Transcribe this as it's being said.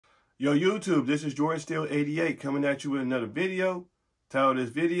Yo, YouTube, this is Jordan Steele 88 coming at you with another video. Title of this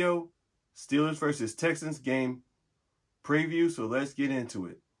video, Steelers vs Texans game preview. So let's get into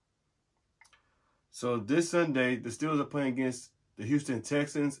it. So this Sunday, the Steelers are playing against the Houston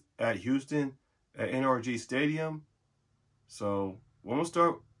Texans at Houston at NRG Stadium. So we're going to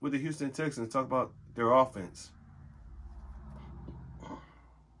start with the Houston Texans and talk about their offense.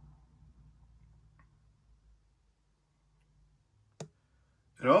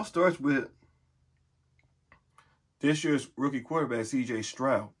 It all starts with this year's rookie quarterback, C.J.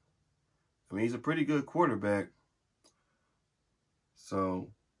 Stroud. I mean, he's a pretty good quarterback.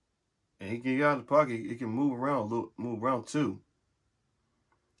 So, and he can get out of the pocket. He can move around too.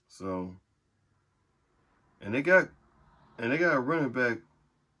 So, and they got a running back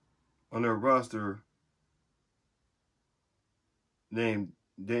on their roster named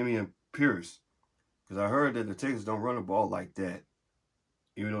Dameon Pierce. Because I heard that the Texans don't run the ball like that,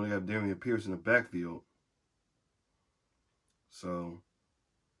 even though they got Dameon Pierce in the backfield. So,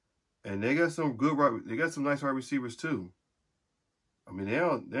 and they got some nice wide receivers too. I mean, they're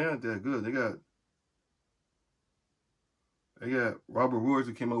not that good. They got Robert Woods,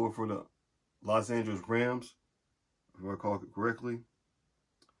 who came over for the Los Angeles Rams, if I recall it correctly.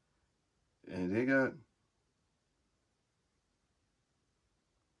 And they got,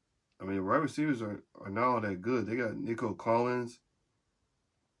 I mean, the wide receivers are not all that good. They got Nico Collins,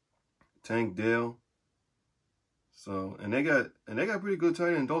 Tank Dell. So, and they got pretty good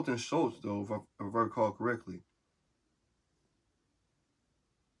tight end Dalton Schultz, though, if I recall correctly.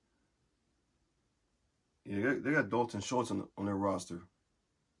 Yeah, they got Dalton Schultz on their roster,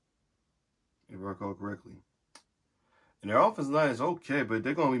 if I recall correctly. And their offensive line is okay, but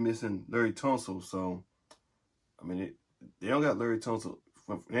they're going to be missing Larry Tunsil. So, I mean, they don't got Larry Tunsil.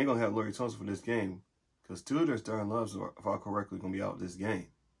 They ain't going to have Larry Tunsil for this game, because two of their starting loves, if I recall correctly, going to be out this game.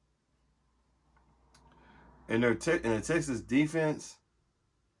 And in the Texas defense,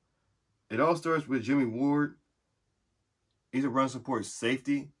 it all starts with Jimmy Ward. He's a run support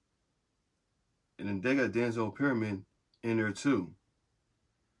safety. And then they got Denzel Perryman in there too.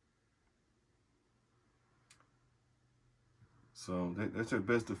 So that's their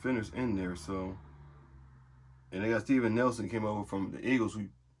best defenders in there. So, and they got Steven Nelson, came over from the Eagles,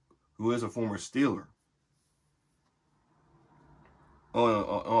 who is a former Steeler.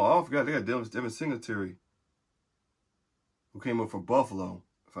 Oh, I forgot, they got Devin Singletary, who came up from Buffalo,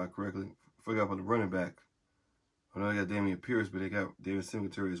 if I correctly forgot about the running back. I know they got Dameon Pierce, but they got David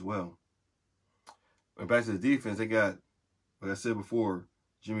Singletary as well. And back to the defense, they got, like I said before,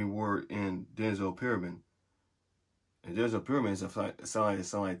 Jimmy Ward and Denzel Perryman. And Denzel Perryman is a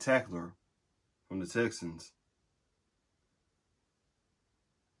sound tackler from the Texans.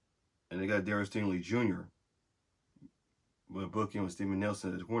 And they got Darren Stingley Jr., but booking with Steven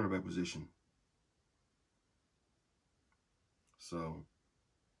Nelson at the cornerback position. So,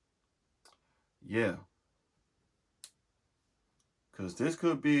 yeah. Because this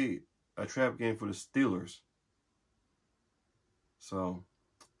could be a trap game for the Steelers. So,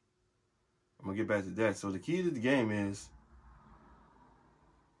 I'm going to get back to that. So, the key to the game is,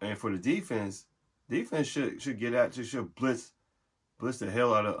 and for the defense should get out, should blitz the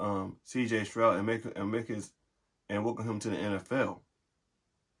hell out of C.J. Stroud and welcome him to the NFL.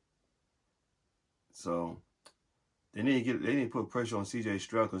 So, they need to put pressure on C.J.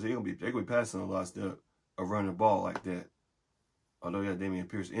 Stroud, because they're gonna be passing a lot instead of running the ball like that. Although you got Dameon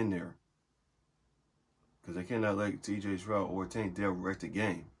Pierce in there, because they cannot let C.J. Stroud or Tank Dell wreck the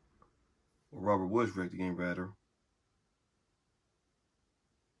game, or Robert Woods wreck the game rather.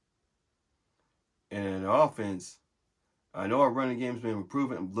 And in the offense, I know our running game's been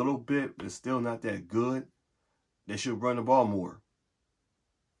improving a little bit, but it's still not that good. They should run the ball more,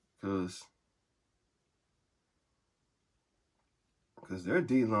 because their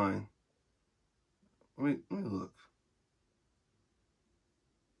D-line, let me look.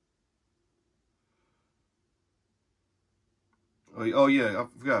 Oh yeah, I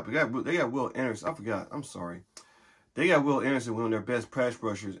forgot. They got Will Anderson. I forgot. I'm sorry. They got Will Anderson, one of their best pass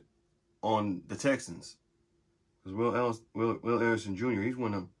rushers on the Texans. Because Will Anderson Jr., he's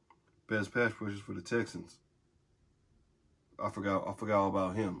one of the best pass rushers for the Texans. I forgot all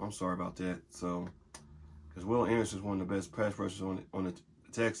about him. I'm sorry about that. So, because Will Anderson is one of the best pass rushers on the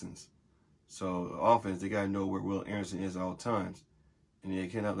Texans. So, the offense, they got to know where Will Anderson is at all times. And they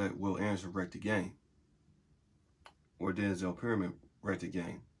cannot let Will Anderson wreck the game, or Denzel Perryman wreck the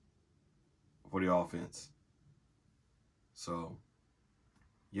game for the offense. So,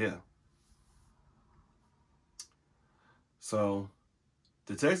 yeah. So,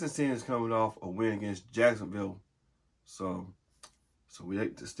 the Texans team is coming off a win against Jacksonville. So, So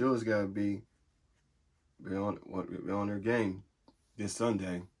the Steelers got to be on their game this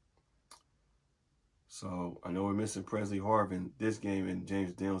Sunday. So I know we're missing Presley Harvin this game and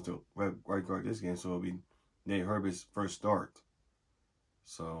James Daniels to right guard this game. So it'll be Nate Herbert's first start.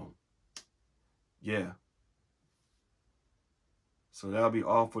 So yeah. So that'll be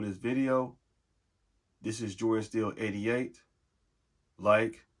all for this video. This is Jordan Steele 88.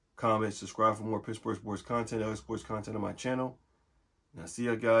 Like, comment, subscribe for more Pittsburgh sports content, other sports content on my channel. And I'll see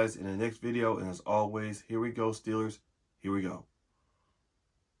you guys in the next video. And as always, here we go, Steelers. Here we go.